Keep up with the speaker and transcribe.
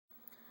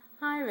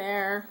Hi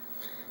there.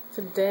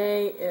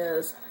 Today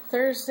is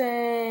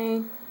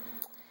Thursday,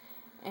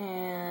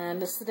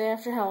 and it's the day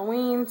after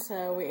Halloween,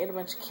 so we ate a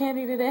bunch of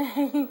candy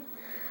today.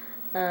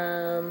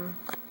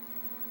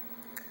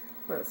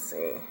 Let's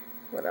see,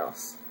 what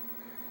else?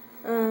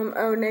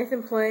 Oh,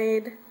 Nathan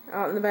played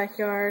out in the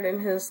backyard in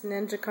his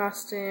ninja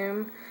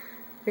costume,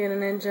 being a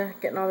ninja,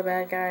 getting all the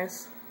bad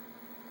guys.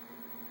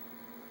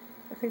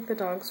 I think the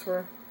dogs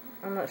were,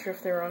 I'm not sure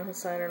if they were on his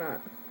side or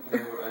not. They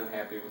were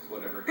unhappy with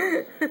whatever he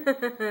was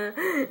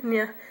doing.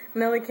 Yeah,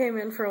 Nellie came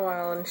in for a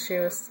while and she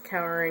was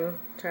cowering,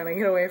 trying to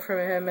get away from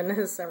him and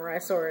his samurai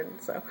sword,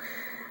 so,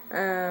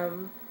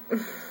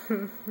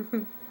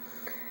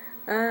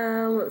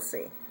 let's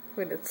see,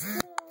 we did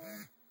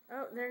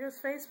oh, there goes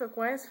Facebook.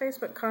 Why is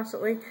Facebook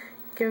constantly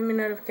giving me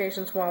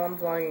notifications while I'm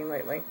vlogging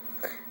lately?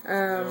 I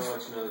don't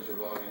want you to know that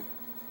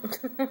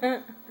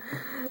you're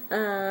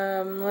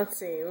vlogging. Let's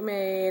see, we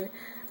made,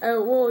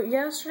 oh, well,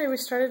 yesterday we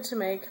started to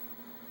make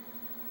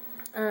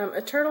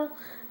a turtle.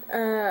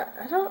 I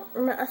don't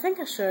remember, I think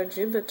I showed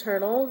you the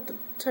turtle,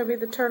 Toby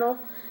the turtle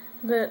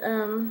that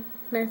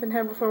Nathan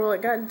had before. Well,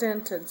 it got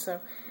dented, so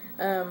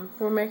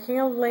we're making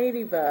a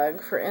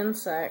ladybug for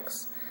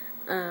insects,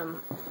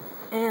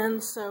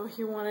 and so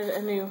he wanted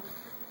a new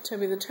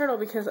Toby the turtle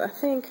because I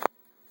think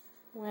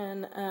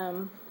when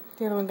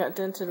the other one got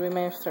dented we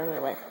may have thrown it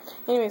away.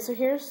 Anyway, so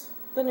here's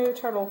the new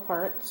turtle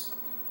parts.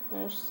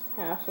 There's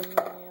half and then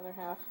the other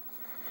half.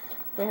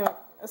 We haven't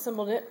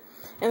assembled it.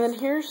 And then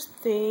here's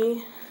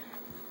the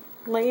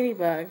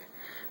ladybug,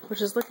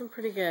 which is looking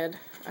pretty good.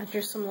 I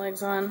drew some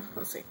legs on.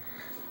 Let's see. You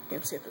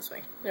can see it this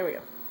way. There we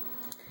go.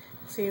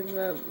 See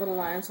the little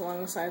lines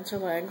along the sides are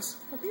legs.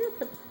 I think I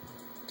put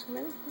too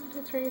many. 1,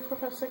 2, 3, 4,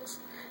 5, 6.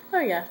 Oh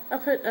yeah, I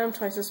put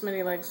twice as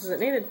many legs as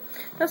it needed.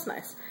 That's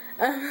nice.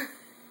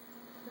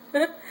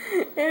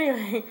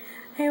 Anyway,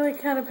 Haley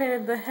kind of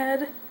painted the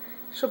head.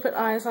 She'll put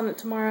eyes on it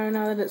tomorrow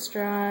now that it's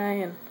dry,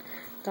 and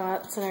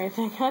dots and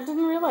everything. I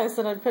didn't realize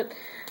that I put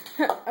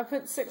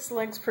 6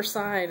 legs per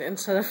side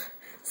instead of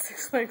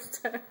 6 legs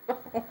total.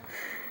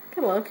 Got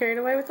a little carried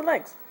away with the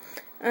legs.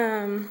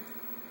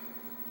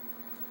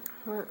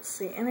 Let's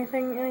see,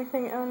 anything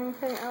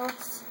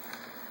else?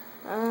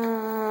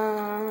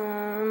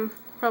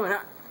 Probably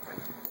not.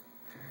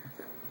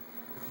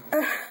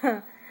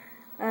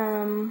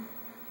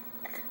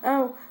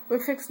 Oh, we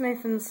fixed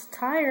Nathan's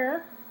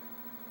tire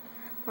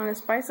on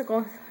his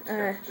bicycle. 2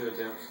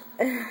 attempts.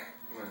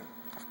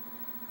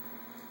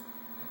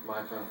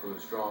 My front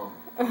was strong.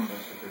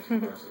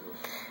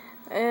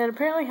 It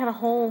apparently had a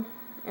hole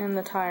in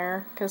the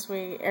tire because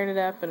we aired it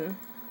up and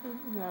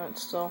it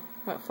still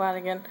went flat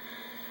again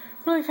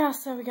really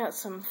fast, so we got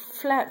some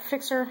flat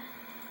fixer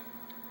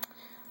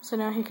so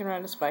now he can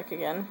ride his bike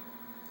again.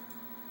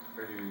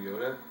 Are you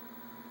Yoda?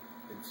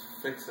 It's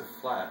fix a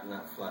flat,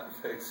 not flat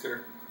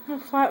fixer.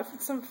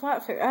 Some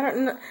flat fix. I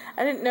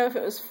didn't know if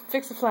it was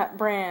Fix a Flat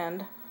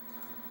brand.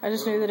 I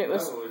just knew that it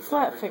was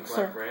Flat Fixer.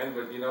 Flat brand,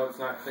 but you know it's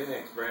not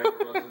Kleenex brand.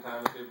 For most of the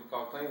time, people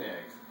call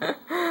Kleenex.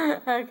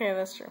 Okay,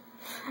 that's true.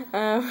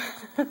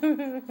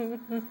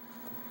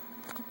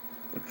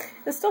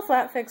 It's still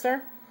Flat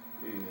Fixer.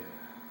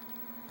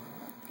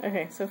 Yeah.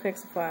 Okay, so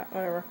Fix a Flat,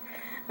 whatever.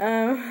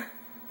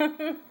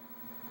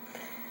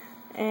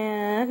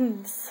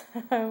 And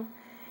so,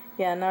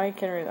 yeah, now he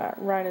can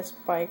ride his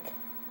bike.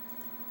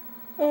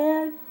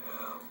 And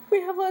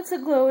we have lots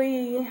of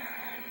glowy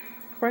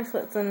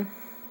bracelets and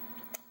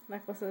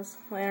necklaces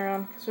laying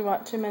around because we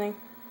bought too many.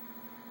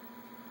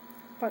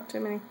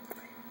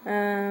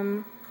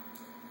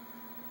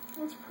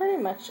 That's pretty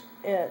much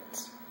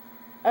it.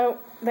 Oh,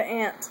 the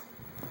ant.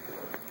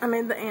 I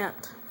made the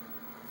ant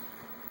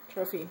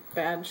trophy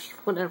badge,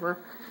 whatever.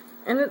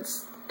 And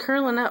it's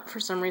curling up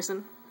for some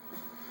reason.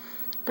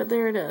 But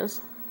there it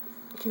is.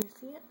 Can you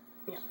see it?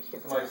 Yeah, you can see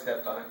it. Somebody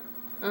stepped on it.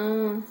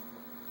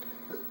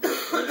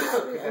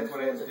 That's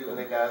what ants do when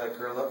they die, they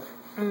curl up.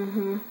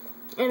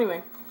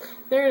 Anyway,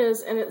 there it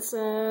is, and it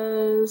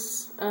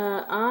says,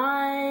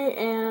 I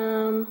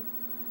am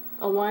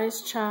a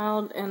wise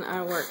child and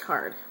I work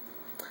hard.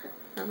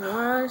 I'm a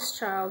wise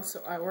child,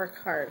 so I work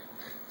hard.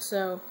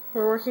 So,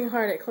 we're working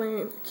hard at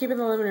keeping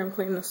the living room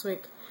clean this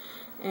week.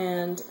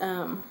 And,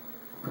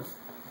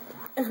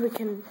 if we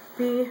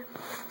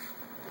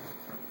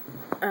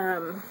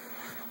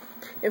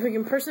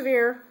can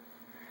persevere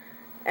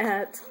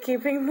at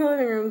keeping the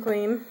living room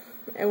clean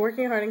and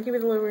working hard and keeping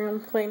the living room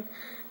clean,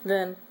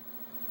 then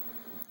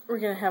we're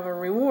going to have a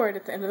reward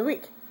at the end of the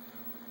week.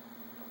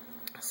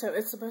 So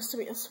it's supposed to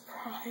be a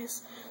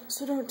surprise,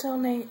 so don't tell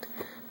Nate,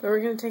 but we're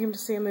going to take him to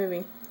see a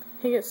movie.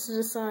 He gets to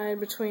decide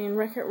between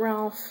Wreck-It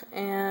Ralph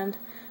and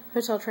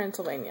Hotel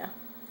Transylvania.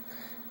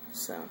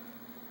 So,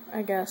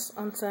 I guess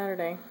on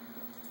Saturday,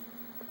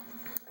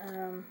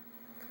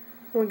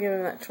 we'll give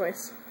him that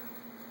choice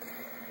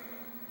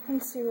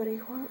and see what he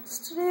wants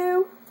to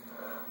do.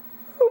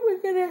 Oh my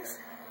goodness.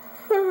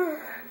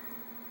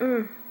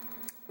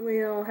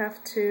 We'll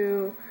have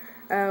to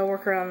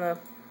work around the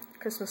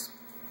Christmas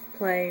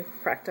play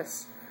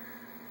practice.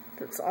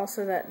 That's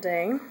also that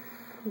day,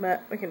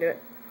 but we can do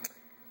it.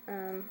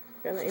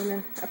 in the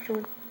evening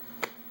afterward.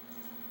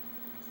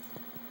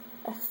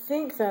 I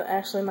think that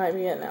actually might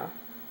be it now.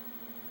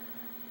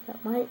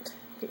 That might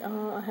be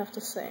all I have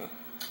to say.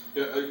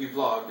 Yeah, you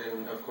vlogged,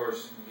 and of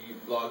course you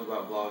vlogged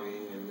about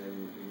vlogging, and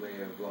then you made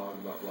a vlog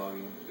about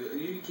vlogging.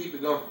 You can keep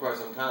it going for quite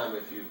some time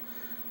if you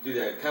do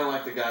that. Kind of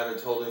like the guy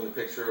that's holding the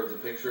picture of the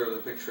picture of the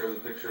picture of the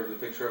picture of the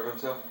picture of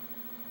himself.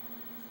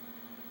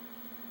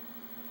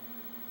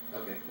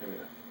 Okay, maybe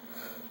not.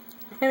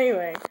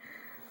 Anyway,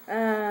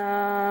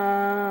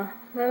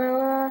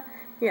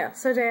 yeah.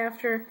 So day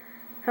after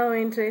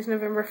Halloween, today's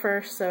November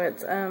 1st, so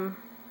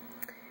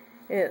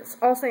it's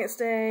All Saints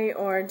Day,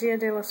 or Dia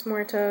de los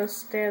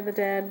Muertos, Day of the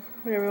Dead,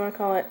 whatever you want to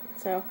call it.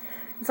 So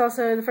it's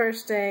also the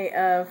first day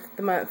of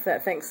the month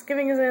that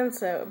Thanksgiving is in,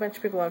 so a bunch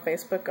of people on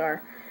Facebook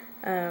are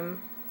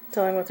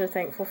telling what they're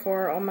thankful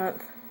for all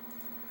month.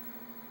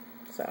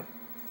 So,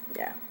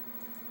 yeah.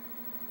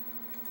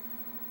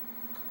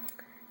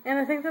 And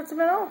I think that's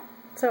about all.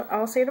 So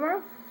I'll see you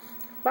tomorrow.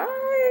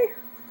 Bye!